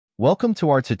Welcome to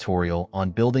our tutorial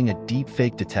on building a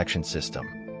deepfake detection system.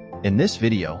 In this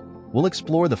video, we'll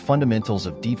explore the fundamentals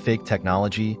of deepfake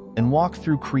technology and walk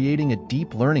through creating a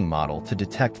deep learning model to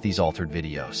detect these altered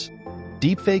videos.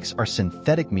 Deepfakes are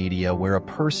synthetic media where a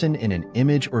person in an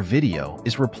image or video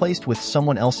is replaced with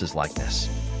someone else's likeness.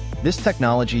 This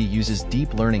technology uses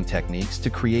deep learning techniques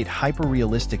to create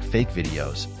hyper-realistic fake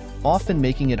videos, often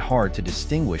making it hard to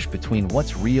distinguish between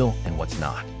what's real and what's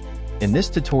not. In this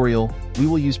tutorial, we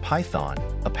will use Python,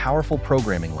 a powerful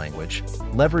programming language,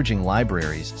 leveraging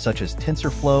libraries such as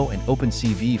TensorFlow and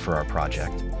OpenCV for our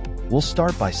project. We'll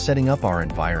start by setting up our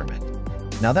environment.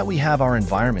 Now that we have our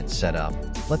environment set up,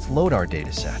 let's load our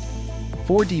dataset.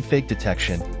 For deepfake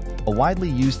detection, a widely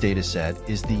used dataset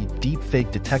is the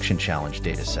Deepfake Detection Challenge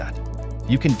dataset.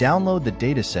 You can download the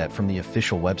dataset from the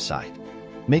official website.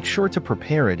 Make sure to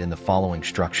prepare it in the following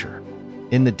structure.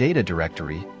 In the data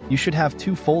directory, you should have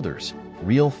two folders,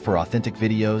 real for authentic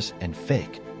videos and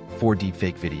fake for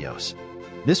deepfake videos.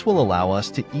 This will allow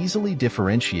us to easily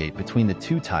differentiate between the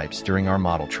two types during our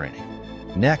model training.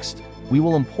 Next, we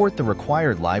will import the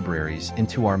required libraries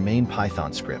into our main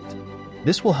Python script.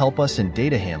 This will help us in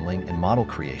data handling and model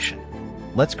creation.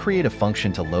 Let's create a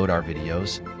function to load our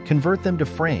videos, convert them to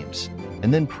frames,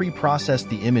 and then pre-process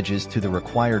the images to the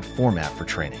required format for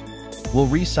training. We'll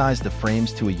resize the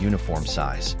frames to a uniform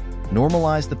size,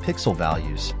 normalize the pixel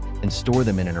values, and store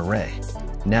them in an array.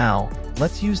 Now,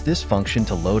 let's use this function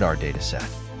to load our dataset.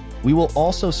 We will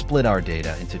also split our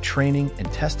data into training and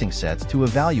testing sets to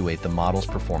evaluate the model's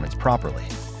performance properly.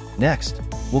 Next,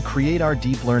 we'll create our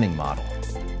deep learning model.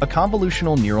 A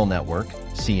convolutional neural network,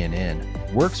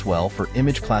 CNN, works well for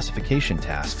image classification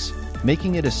tasks,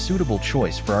 making it a suitable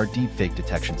choice for our deepfake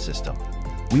detection system.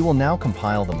 We will now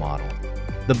compile the model.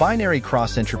 The binary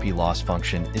cross-entropy loss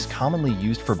function is commonly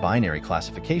used for binary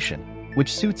classification,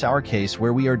 which suits our case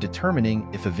where we are determining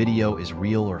if a video is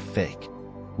real or fake.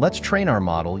 Let's train our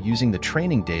model using the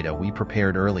training data we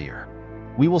prepared earlier.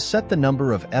 We will set the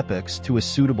number of epochs to a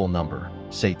suitable number,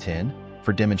 say 10,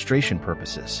 for demonstration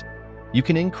purposes. You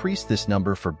can increase this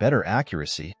number for better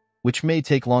accuracy, which may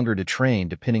take longer to train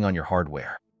depending on your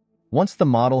hardware. Once the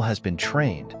model has been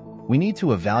trained, we need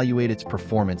to evaluate its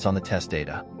performance on the test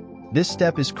data. This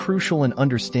step is crucial in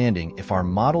understanding if our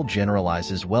model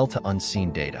generalizes well to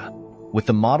unseen data. With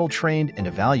the model trained and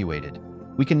evaluated,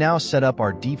 we can now set up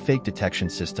our deepfake detection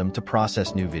system to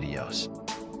process new videos.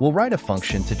 We'll write a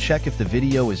function to check if the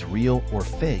video is real or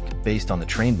fake based on the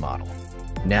trained model.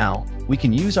 Now, we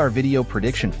can use our video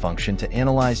prediction function to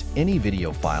analyze any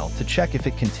video file to check if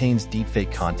it contains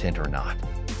deepfake content or not.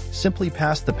 Simply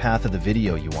pass the path of the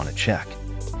video you want to check.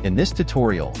 In this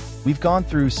tutorial, we've gone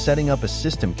through setting up a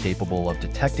system capable of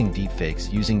detecting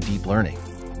deepfakes using deep learning.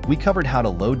 We covered how to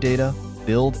load data,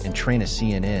 build and train a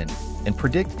CNN, and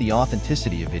predict the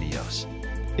authenticity of videos.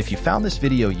 If you found this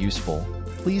video useful,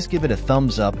 please give it a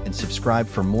thumbs up and subscribe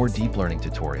for more deep learning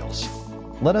tutorials.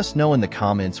 Let us know in the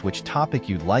comments which topic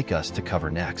you'd like us to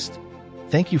cover next.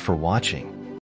 Thank you for watching.